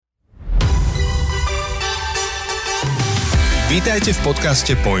Vítajte v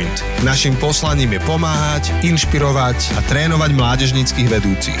podcaste Point. Naším poslaním je pomáhať, inšpirovať a trénovať mládežníckych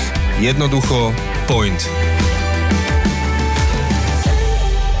vedúcich. Jednoducho Point.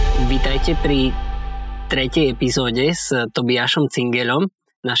 Vítajte pri 3. epizóde s Tobiášom Cingelom,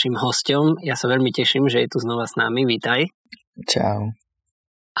 našim hosťom. Ja sa veľmi teším, že je tu znova s nami. Vítaj. Čau.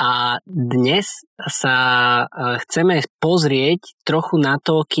 A dnes sa chceme pozrieť trochu na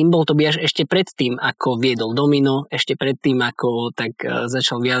to, kým bol Tobiáš ešte predtým, ako viedol Domino, ešte predtým, ako tak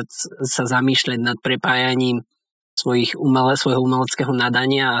začal viac sa zamýšľať nad prepájaním svojho umeleckého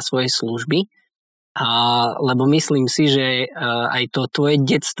nadania a svojej služby. Lebo myslím si, že aj to tvoje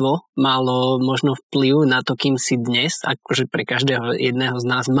detstvo malo možno vplyv na to, kým si dnes, akože pre každého jedného z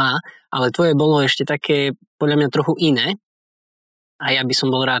nás má, ale tvoje bolo ešte také, podľa mňa, trochu iné. A ja by som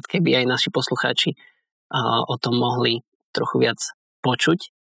bol rád, keby aj naši poslucháči o tom mohli trochu viac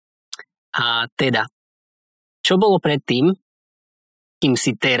počuť. A teda, čo bolo predtým, kým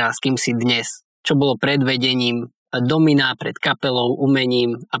si teraz, kým si dnes? Čo bolo pred vedením Domina, pred kapelou,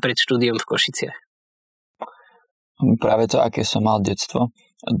 umením a pred štúdiom v Košiciach? Práve to, aké som mal detstvo,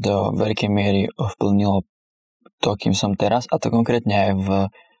 do veľkej miery ovplyvnilo to, kým som teraz, a to konkrétne aj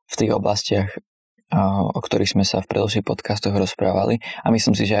v tých oblastiach, o ktorých sme sa v predošlých podcastoch rozprávali, a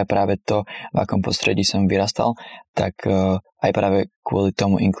myslím si, že aj práve to, v akom prostredí som vyrastal, tak aj práve kvôli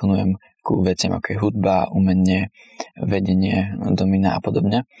tomu inklinujem ku veciam ako je hudba, umenie, vedenie, Domina a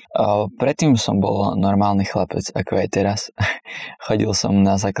podobne. Predtým som bol normálny chlapec, ako aj teraz. Chodil som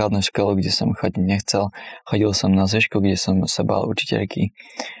na základnú školu, kde som chodiť nechcel. Chodil som na zešku, kde som sa bál učiteľky.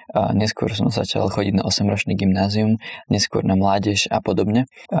 Neskôr som začal chodiť na 8-ročný gymnázium, neskôr na mládež a podobne.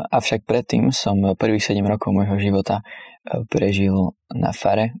 Avšak predtým som prvých 7 rokov môjho života prežil na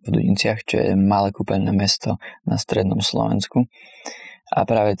fare v Dudinciach, čo je malé kúpeľné mesto na strednom Slovensku. A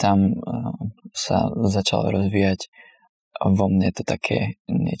práve tam sa začalo rozvíjať vo mne to také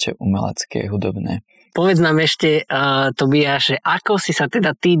niečo umelecké, hudobné. Povedz nám ešte, Tobiáš, že ako si sa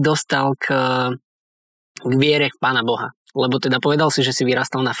teda ty dostal k viere v Pána Boha? Lebo teda povedal si, že si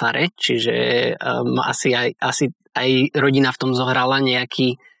vyrastal na fare, čiže asi aj rodina v tom zohrala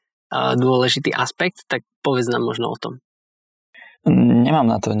nejaký dôležitý aspekt, tak povedz nám možno o tom. Nemám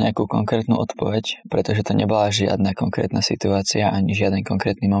na to nejakú konkrétnu odpoveď, pretože to nebola žiadna konkrétna situácia ani žiaden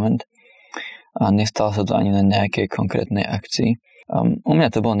konkrétny moment. A nestalo sa to ani na nejakej konkrétnej akcii. U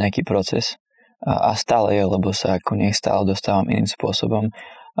mňa to bol nejaký proces a stále je, lebo sa ako neustále dostávam iným spôsobom.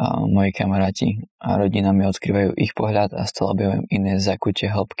 Moji kamaráti a rodina mi odkrývajú ich pohľad a stále objavujem iné zakutie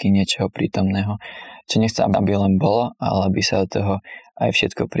hĺbky niečoho prítomného, čo nechcem, aby len bolo, ale aby sa od toho aj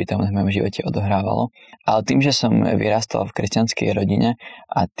všetko prítomné v mojom živote odohrávalo. Ale tým, že som vyrastal v kresťanskej rodine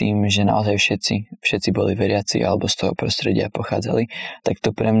a tým, že naozaj všetci boli veriaci alebo z toho prostredia pochádzali, tak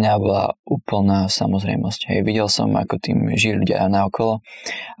to pre mňa bola úplná samozrejmosť. Videl som, ako tým žijú ľudia naokolo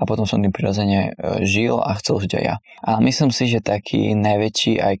a potom som tým prirodzene žil a chcel žiť aj ja. A myslím si, že taký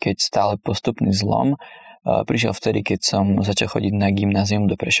najväčší, aj keď stále postupný zlom, prišiel vtedy, keď som začal chodiť na gymnázium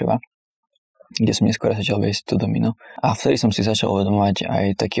do Prešova, kde som neskôr začal viesť to Domino. A vtedy som si začal uvedomovať aj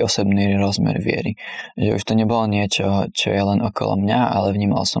taký osobný rozmer viery. Že už to nebolo niečo, čo je len okolo mňa, ale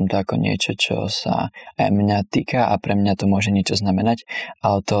vnímal som to ako niečo, čo sa aj mňa týka a pre mňa to môže niečo znamenať,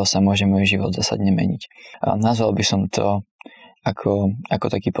 ale toho sa môže môj život zásadne meniť. A nazval by som to ako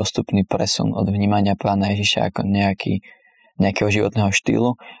taký postupný presun od vnímania Pána Ježiša ako nejakého životného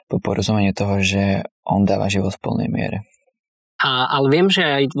štýlu po porozumeniu toho, že on dáva život v plnej miere. Ale viem, že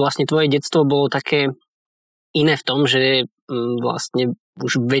aj vlastne tvoje detstvo bolo také iné v tom, že vlastne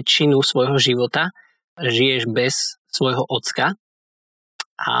už väčšinu svojho života žiješ bez svojho ocka.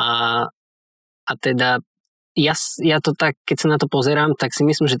 A teda ja to tak, keď sa na to pozerám, tak si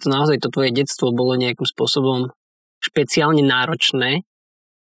myslím, že to naozaj to tvoje detstvo bolo nejakým spôsobom špeciálne náročné.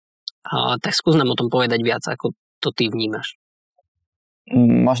 Tak skús nám o tom povedať viac, ako to ty vnímaš.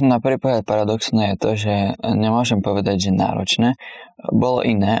 Možno na prvý pohľad paradoxné je to, že nemôžem povedať, že náročné. Bolo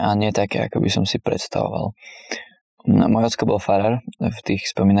iné a nie také, ako by som si predstavoval. Môj ocko bol farár v tých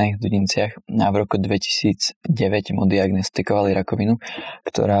spomínaných Dudinciach a v roku 2009 mu diagnostikovali rakovinu,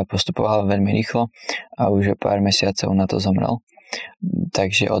 ktorá postupovala veľmi rýchlo a už pár mesiacov na to zomrel.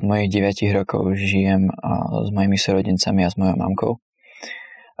 Takže od mojich 9 rokov žijem s mojimi súrodencami a s mojou mamkou.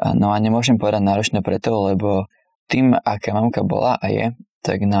 No a nemôžem povedať náročné preto, lebo tým, aká mamka bola a je,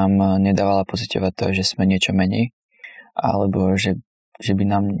 tak nám nedávala pociťovať to, že sme niečo menej, alebo že by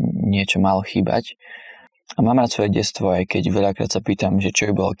nám niečo malo chýbať. A mám rád svoje detstvo, aj keď veľakrát sa pýtam, že čo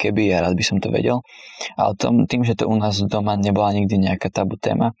by bolo keby, ja rád by som to vedel. Ale tým, že to u nás doma nebola nikdy nejaká tabu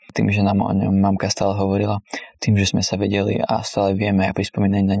téma, tým, že nám o ňom mamka stále hovorila, tým, že sme sa vedeli a stále vieme a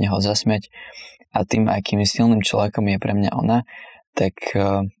prispomínať na neho zasmiať a tým, akým silným človekom je pre mňa ona, tak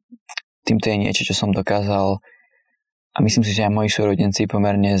týmto je niečo, čo som dokázal a myslím si, že aj moji súrodenci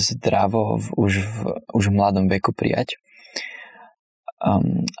pomerne zdravo už v mladom veku prijať.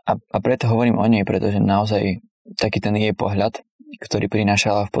 A preto hovorím o nej, pretože naozaj taký ten jej pohľad, ktorý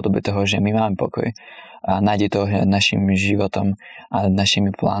prinášala v podobe toho, že my máme pokoj a nájde toho nad našim životom a nad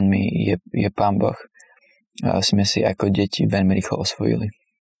našimi plánmi je Pán Boh, sme si ako deti veľmi rýchlo osvojili.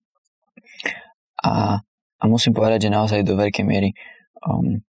 A musím povedať, že naozaj do veľkej miery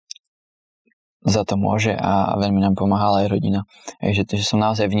za to môže a veľmi nám pomáhala aj rodina. Takže som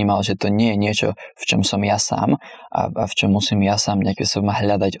naozaj vnímal, že to nie je niečo, v čom som ja sám a v čom musím ja sám nejaké som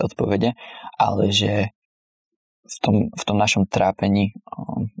hľadať odpovede, ale že v tom našom trápení,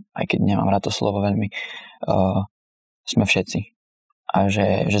 aj keď nemám rád to slovo veľmi, sme všetci. A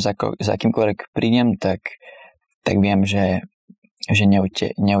že za akýmkoľvek prídem, tak viem, že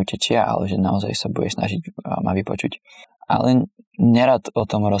neutečia, ale že naozaj sa bude snažiť ma vypočuť. Ale nerad o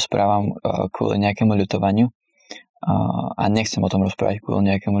tom rozprávam kvôli nejakému ľutovaniu a nechcem o tom rozprávať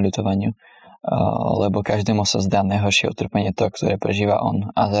kvôli nejakému ľutovaniu, lebo každému sa zdá najhoršie utrpenie to, ktoré prežíva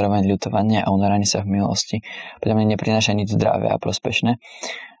on a zároveň ľutovanie a unoranie sa v milosti. Podľa mňa neprináša nič zdravé a prospešné.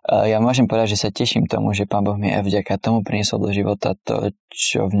 Ja môžem povedať, že sa teším tomu, že Pán Boh mi aj vďaka tomu priniesol do života to,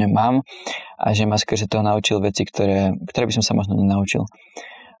 čo v ňom mám a že ma skrze toho naučil veci, ktoré by som sa možno nenaučil.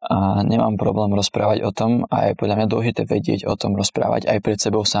 A nemám problém rozprávať o tom a je podľa mňa dôležité vedieť o tom rozprávať aj pred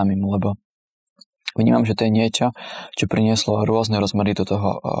sebou samým, lebo vnímam, že to je niečo, čo prinieslo rôzne rozmery do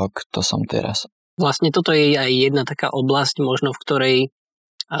toho, kto som teraz. Vlastne toto je aj jedna taká oblasť, možno v ktorej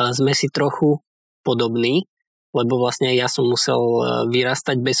sme si trochu podobní, lebo vlastne ja som musel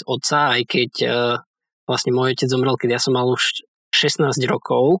vyrastať bez otca, aj keď vlastne môj otec zomrel, keď ja som mal už 16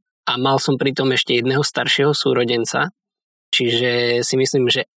 rokov a mal som pritom ešte jedného staršieho súrodenca. Čiže si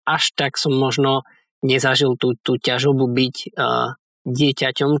myslím, že až tak som možno nezažil tú ťažobu byť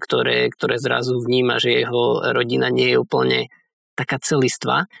dieťaťom, ktoré zrazu vníma, že jeho rodina nie je úplne taká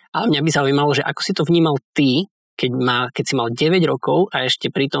celistvá. Ale mňa by zaujímalo, že ako si to vnímal ty, keď si mal 9 rokov a ešte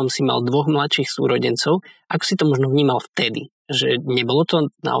pritom si mal 2 mladších súrodencov, ako si to možno vnímal vtedy? Že nebolo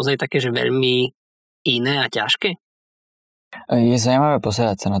to naozaj také, že veľmi iné a ťažké? Je zaujímavé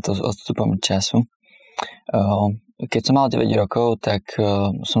pozerať sa na to s odstupom času. Keď som mal 9 rokov, tak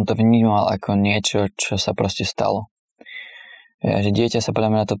som to vnímal ako niečo, čo sa proste stalo. Že dieťa sa podľa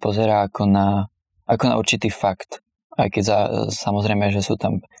mňa na to pozerá ako na určitý fakt. Aj keď samozrejme, že sú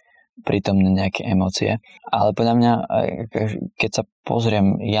tam prítomné nejaké emócie. Ale podľa mňa, keď sa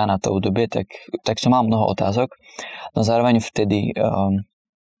pozriem ja na to obdobie, tak som mal mnoho otázok. No zároveň vtedy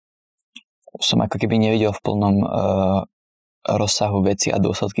som ako keby nevidel v plnom rozsahu veci a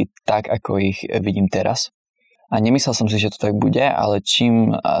dôsledky tak, ako ich vidím teraz. A nemyslel som si, že to tak bude, ale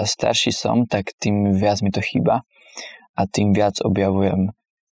čím starší som, tak tým viac mi to chýba a tým viac objavujem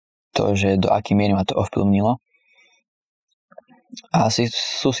to, že do akej miery ma to ovplyvnilo. A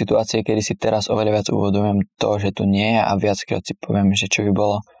sú situácie, kedy si teraz oveľa viac uvedomujem to, že tu nie je a viackrát si poviem, že čo by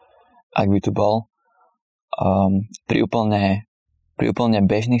bolo, ak by tu bol. Pri úplne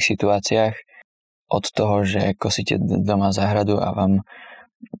bežných situáciách od toho, že kosíte doma záhradu a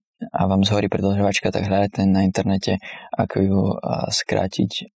vám zhorí predĺžovačka, tak hľadajte na internete, ako ju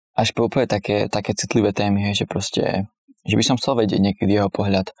skrátiť. Až po úplne také citlivé témy, že by som chcel vedieť niekedy jeho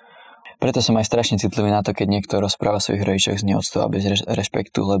pohľad. Preto som aj strašne citlivý na to, keď niekto rozpráva o svojich rodičoch z neúctou a bez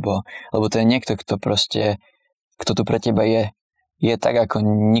rešpektu, lebo to je niekto, kto tu pre teba je tak ako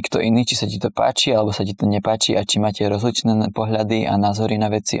nikto iný, či sa ti to páči, alebo sa ti to nepáči a či máte rozličné pohľady a názory na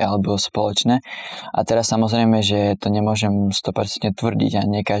veci, alebo spoločné. A teraz samozrejme, že to nemôžem 100% tvrdiť a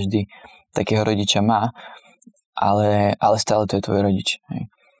nie každý takého rodiča má, ale stále to je tvoj rodič. Hej.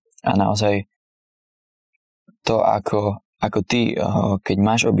 A naozaj to, ako ty, keď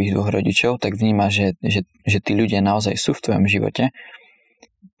máš obých dvoch rodičov, tak vnímaš, že tí ľudia naozaj sú v tvojom živote,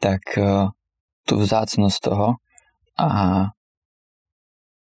 tak tú vzácnosť toho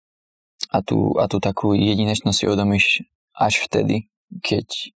a tú takú jedinečnosť si uvedomíš až vtedy,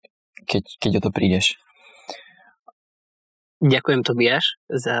 keď o to prídeš. Ďakujem, Tobiáš,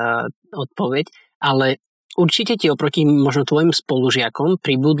 za odpoveď, ale určite ti oproti možno tvojim spolužiakom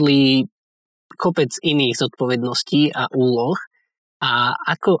pribudli kopec iných zodpovedností a úloh. A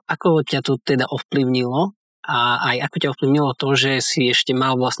ako ťa to teda ovplyvnilo a aj ako ťa ovplyvnilo to, že si ešte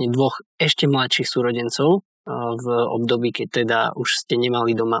mal vlastne 2 ešte mladších súrodencov v období, keď teda už ste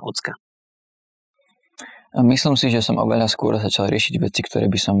nemali doma ocka? Myslím si, že som oveľa skôr začal riešiť veci, ktoré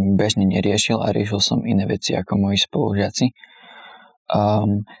by som bežne neriešil a riešil som iné veci ako moji spolužiaci.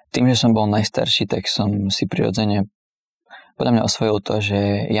 Tým, že som bol najstarší, tak som si prirodzene podľa mňa osvojil to,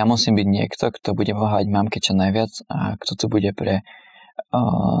 že ja musím byť niekto, kto bude pomáhať mamke čo najviac a kto to bude pre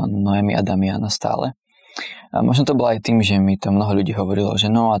Noemi a Damiana stále. A možno to bolo aj tým, že mi to mnoho ľudí hovorilo, že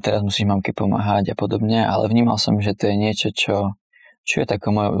no a teraz musíš mamke pomáhať a podobne, ale vnímal som, že to je niečo, čo je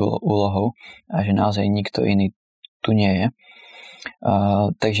takou mojou úlohou a že naozaj nikto iný tu nie je.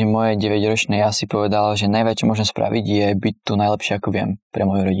 Takže moje 9-ročné ja si povedal, že najviac, čo môžem spraviť, je byť tu najlepšie, ako viem pre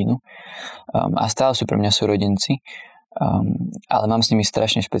moju rodinu. A stále sú pre mňa súrodenci, ale mám s nimi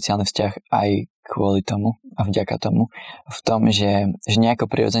strašne špeciálny vzťah aj kvôli tomu a vďaka tomu v tom, že nejako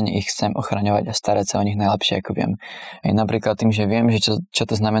prirodzene ich chcem ochraňovať a starať sa o nich najlepšie, ako viem. Aj napríklad tým, že viem, že čo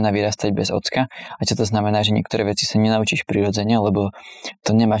to znamená vyrastať bez ocka a čo to znamená, že niektoré veci sa nenaučíš prirodzene, lebo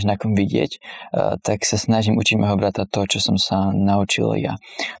to nemáš na kom vidieť, tak sa snažím učiť môjho brata to, čo som sa naučil ja.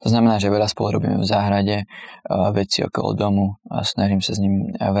 To znamená, že veľa spolu robíme v záhrade, veci okolo domu a snažím sa s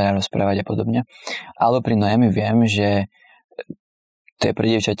ním veľa rozprávať a podobne. Ale pri Noemi viem, že to je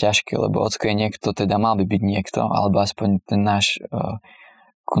pre dievča ťažké, lebo ocko je niekto, teda mal by byť niekto, alebo aspoň ten náš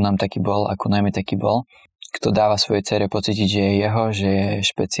ku nám taký bol a ku Noemi taký bol, kto dáva svojej dcere pocítiť, že je jeho, že je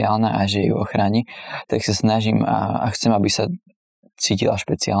špeciálna a že ju ochráni, tak sa snažím a chcem, aby sa cítila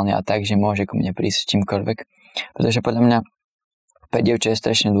špeciálne a tak, že môže ku mne prísť s čímkoľvek. Pretože podľa mňa pre dievča je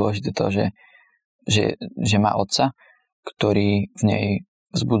strašne dôležité to, že má otca, ktorý v nej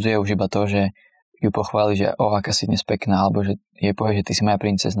vzbudzuje už iba to, že ju pochváli, že aká si dnes pekná, alebo že jej povie, že ty si moja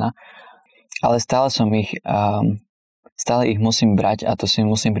princezna. Ale stále ich musím brať a to si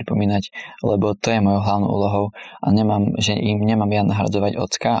musím pripomínať, lebo to je mojou hlavnou úlohou a nemám ja nahradzovať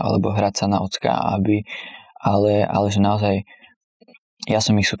ocka, alebo hrať sa na ocka, ale že naozaj ja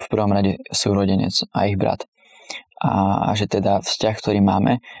som ich v prvom rade súrodenec a ich brat. A že teda vzťah, ktorý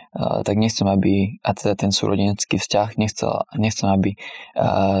máme, tak nechcem, aby, a teda ten súrodenecký vzťah, nechcem, aby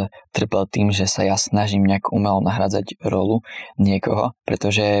trpel tým, že sa ja snažím nejak umelo nahradzať rolu niekoho,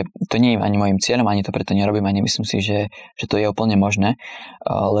 pretože to nie je ani môjim cieľom, ani to preto nerobím, ani myslím si, že to je úplne možné,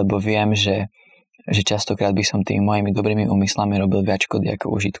 lebo viem, že častokrát by som tými mojimi dobrými úmyslami robil viac škody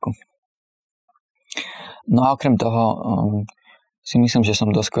ako užitku. No a okrem toho si myslím, že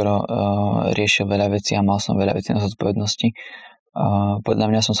som doskoro riešil veľa vecí a mal som veľa vecí na zodpovednosti. Podľa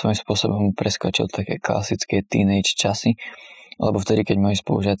mňa som svojím spôsobom preskočil také klasické teenage časy, lebo vtedy, keď moji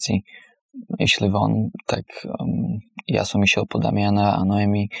spolužiaci išli von, tak ja som išiel po Damiana a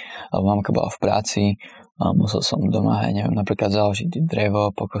Noemi, lebo mamka bola v práci, musel som doma, napríklad založiť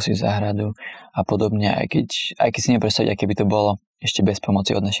drevo, pokosiť záhradu a podobne, aj keď si nepredstaviť, aké by to bolo ešte bez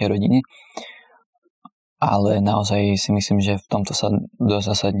pomoci od našej rodiny. Ale naozaj si myslím, že v tomto sa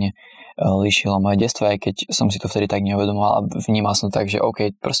dosť zásadne líšilo moje detstvo, aj keď som si to vtedy tak neuvedomoval a vnímal som tak, že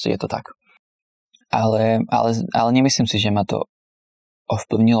OK, proste je to tak. Ale nemyslím si, že ma to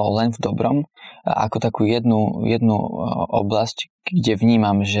ovplyvnilo len v dobrom. Ako takú jednu oblasť, kde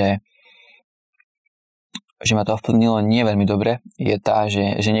vnímam, že ma to ovplyvnilo nie veľmi dobre, je tá,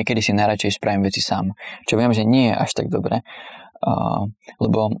 že niekedy si najradšej spravím veci sám. Čo viem, že nie je až tak dobre,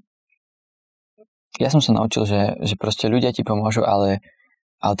 lebo ja som sa naučil, že proste ľudia ti pomôžu, ale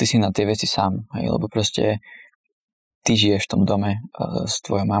ty si na tie veci sám, lebo proste ty žiješ v tom dome s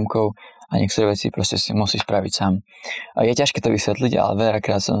tvojou mamkou a niektoré veci proste si musíš spraviť sám. Je ťažké to vysvetliť, ale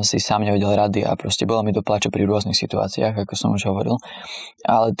veľakrát som si sám nevedel rady a proste bolo mi do pláča pri rôznych situáciách, ako som už hovoril.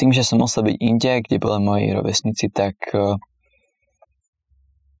 Ale tým, že som musel byť inde, kde boli moji rovesníci, tak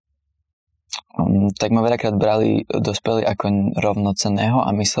ma veľakrát brali dospelí ako rovnocenného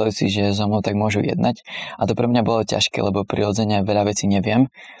a mysleli si, že so mnou tak môžu jednať. A to pre mňa bolo ťažké, lebo prirodzene veľa vecí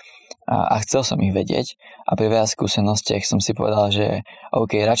neviem a chcel som ich vedieť. A pri veľa skúsenostiach som si povedal, že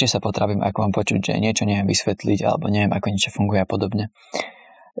OK, radšej sa potrápim, ako mám počuť, že niečo neviem vysvetliť alebo neviem, ako niečo funguje a podobne.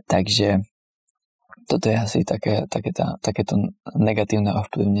 Takže toto je asi takéto negatívne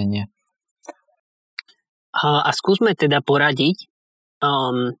ovplyvnenie. A skúsme teda poradiť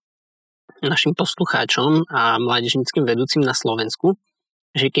našim poslucháčom a mládežníckym vedúcim na Slovensku,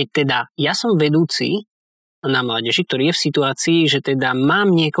 že keď teda ja som vedúci na mládeži, ktorý je v situácii, že teda mám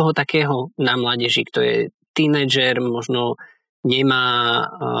niekoho takého na mládeži, kto je tínedžer, možno nemá,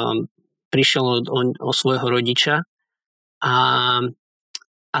 prišiel o svojho rodiča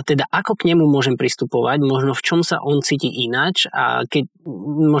a teda ako k nemu môžem pristupovať, možno v čom sa on cíti ináč a keď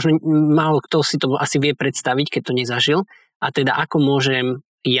možno málo kto si to asi vie predstaviť, keď to nezažil a teda ako môžem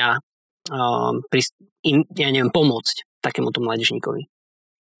ja pomôcť takémuto mládežníkovi.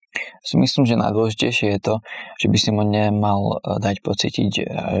 Myslím, že najdôležitejšie je to, že by si mu nemal dať pocítiť,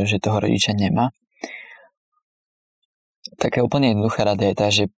 že toho rodiča nemá. taká úplne jednoduchá rada je tá,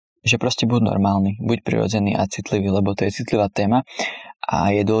 že proste buď normálny, buď prirodzený a citlivý, lebo to je citlivá téma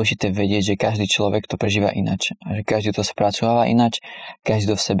a je dôležité vedieť, že každý človek to prežíva inač. A že každý to spracováva inač,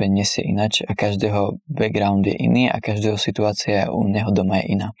 každý to v sebe nesie inač a každého background je iný a každého situácia u neho doma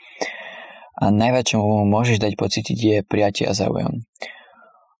je iná. A najviac, čo mu môžeš dať pocítiť, je prijatie a záujem.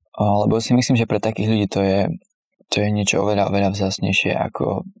 Lebo si myslím, že pre takých ľudí to je niečo oveľa vzácnejšie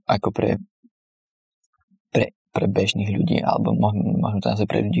ako pre bežných ľudí, alebo možno to nazvať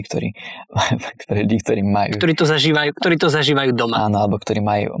pre ľudí, ktorí majú... Ktorí to zažívajú doma. Áno, alebo ktorí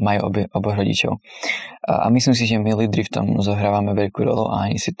majú oboch rodičov. A myslím si, že my lídri v tom zohrávame veľkú rolu a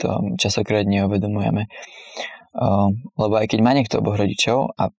ani si to častokrát neuvedomujeme. Lebo aj keď má niekto oboch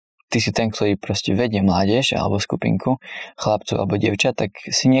rodičov a ty si ten, ktorý proste vedie mládež alebo skupinku, chlapcov alebo dievčat, tak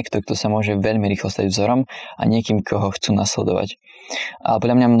si niekto, kto sa môže veľmi rýchlo stať vzorom a niekým, koho chcú nasledovať. Ale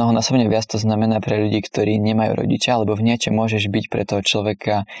podľa mňa mnohonásobne viac to znamená pre ľudí, ktorí nemajú rodiča, alebo v niečom môžeš byť pre toho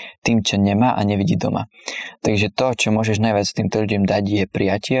človeka tým, čo nemá a nevidí doma. Takže to, čo môžeš najviac týmto ľuďom dať, je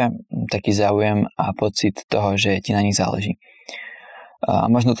prijatie, taký záujem a pocit toho, že ti na nich záleží.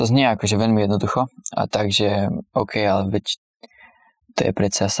 A možno to znie akože veľmi jednoducho, a takže OK, ale veď to je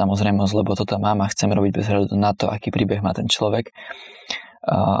predsa samozrejmosť, lebo toto mám a chcem robiť bez hľadu na to, aký príbeh má ten človek.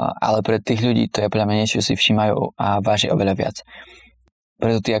 Ale pre tých ľudí to je podľa mňa niečo, čo si všímajú a vážia oveľa viac.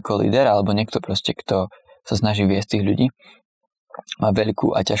 Preto ty ako líder, alebo niekto proste, kto sa snaží viesť tých ľudí, má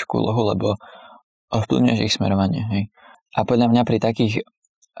veľkú a ťažkú úlohu, lebo ovplyvňuješ ich smerovanie. Hej. A podľa mňa pri takých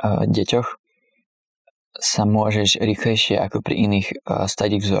deťoch sa môžeš rýchlejšie ako pri iných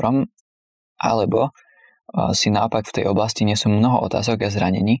stať ich vzorom, alebo si naopak v tej oblasti nie sú mnoho otázok a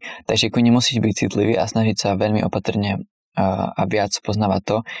zranení, takže ako nemusíš byť citlivý a snažiť sa veľmi opatrne a viac poznávať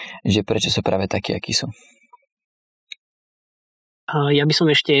to, že prečo sú práve takí, akí sú. Ja by som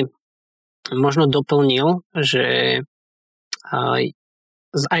ešte možno doplnil, že aj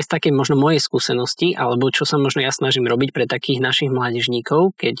z takej možno mojej skúsenosti, alebo čo sa možno ja snažím robiť pre takých našich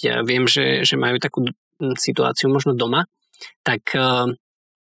mládežníkov, keď viem, že majú takú situáciu možno doma, tak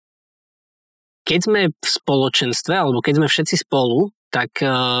keď sme v spoločenstve, alebo keď sme všetci spolu, tak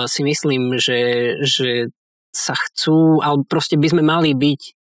si myslím, že sa chcú, alebo proste by sme mali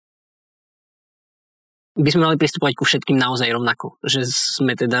pristupovať ku všetkým naozaj rovnako. Že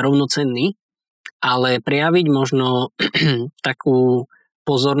sme teda rovnocenní, ale prejaviť možno takú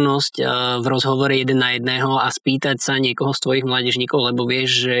pozornosť v rozhovore jeden na jedného a spýtať sa niekoho z tvojich mládežníkov, lebo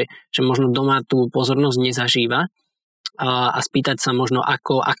vieš, že možno doma tú pozornosť nezažíva a spýtať sa možno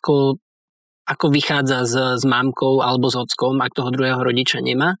ako vychádza s mamkou alebo s ockom, ak toho druhého rodiča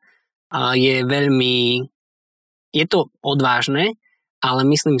nemá, je to odvážne, ale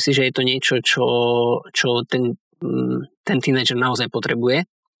myslím si, že je to niečo, čo ten tínedžer naozaj potrebuje.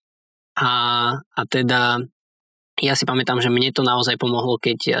 A teda ja si pamätám, že mne to naozaj pomohlo,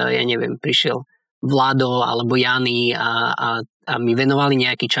 keď, prišiel Vlado alebo Jany a mi venovali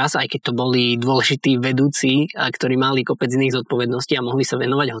nejaký čas, aj keď to boli dôležití vedúci, ktorí mali kopec iných zodpovedností a mohli sa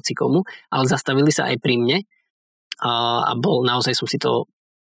venovať hocikomu, ale zastavili sa aj pri mne a naozaj som si to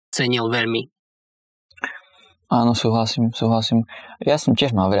cenil veľmi. Áno, súhlasím. Ja som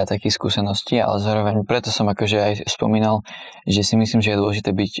tiež mal veľa takých skúseností, ale zároveň preto som akože aj spomínal, že si myslím, že je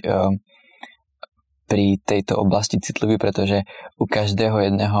dôležité byť pri tejto oblasti citlivý, pretože u každého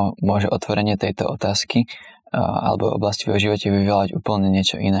jedného môže otvorenie tejto otázky alebo oblasti v živote vyvolať úplne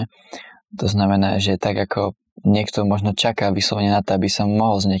niečo iné. To znamená, že tak ako niekto možno čaká vyslovene na to, aby sa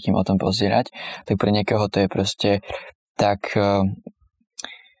mohol s niekým o tom pozdierať, tak pre niekoho to je proste tak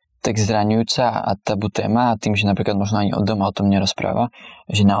zraňujúca a tabu téma a tým, že napríklad možno ani od doma o tom nerozpráva,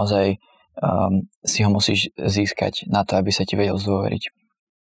 že naozaj si ho musíš získať na to, aby sa ti vedel zdôveriť.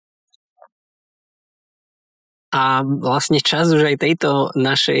 A vlastne čas už aj tejto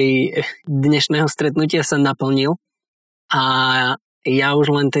našej dnešného stretnutia sa naplnil a ja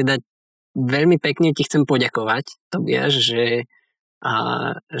už len teda veľmi pekne ti chcem poďakovať, Tobiáš,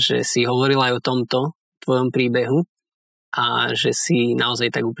 že si hovoril aj o tomto tvojom príbehu a že si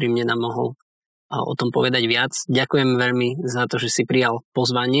naozaj tak úprimne nám mohol o tom povedať viac. Ďakujem veľmi za to, že si prijal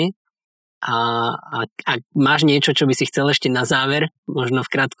pozvanie a ak máš niečo, čo by si chcel ešte na záver, možno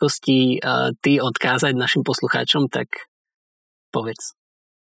v krátkosti ty odkázať našim poslucháčom, tak povedz.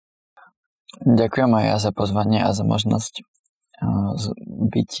 Ďakujem aj ja za pozvanie a za možnosť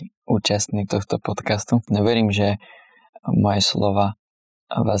byť účastný tohto podcastu. Verím, že moje slova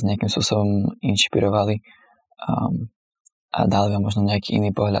vás nejakým spôsobom inšpirovali a dali vám možno nejaký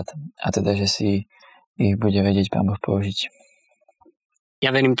iný pohľad. A teda, že si ich bude vedieť Pán Boh použiť. Ja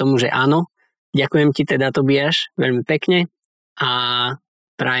verím tomu, že áno. Ďakujem ti teda, Tobiáš, veľmi pekne a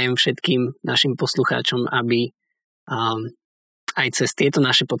prajem všetkým našim poslucháčom, aby aj cez tieto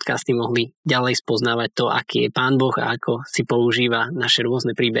naše podcasty mohli ďalej spoznávať to, aký je Pán Boh a ako si používa naše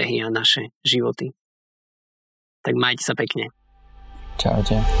rôzne príbehy a naše životy. Tak majte sa pekne.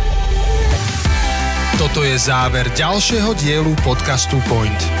 Čaute. Toto je záver ďalšieho dielu podcastu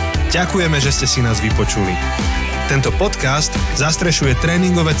Point. Ďakujeme, že ste si nás vypočuli. Tento podcast zastrešuje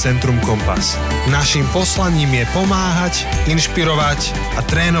tréningové centrum Kompas. Naším poslaním je pomáhať, inšpirovať a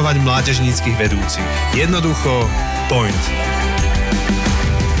trénovať mládežníckych vedúcich. Jednoducho Point.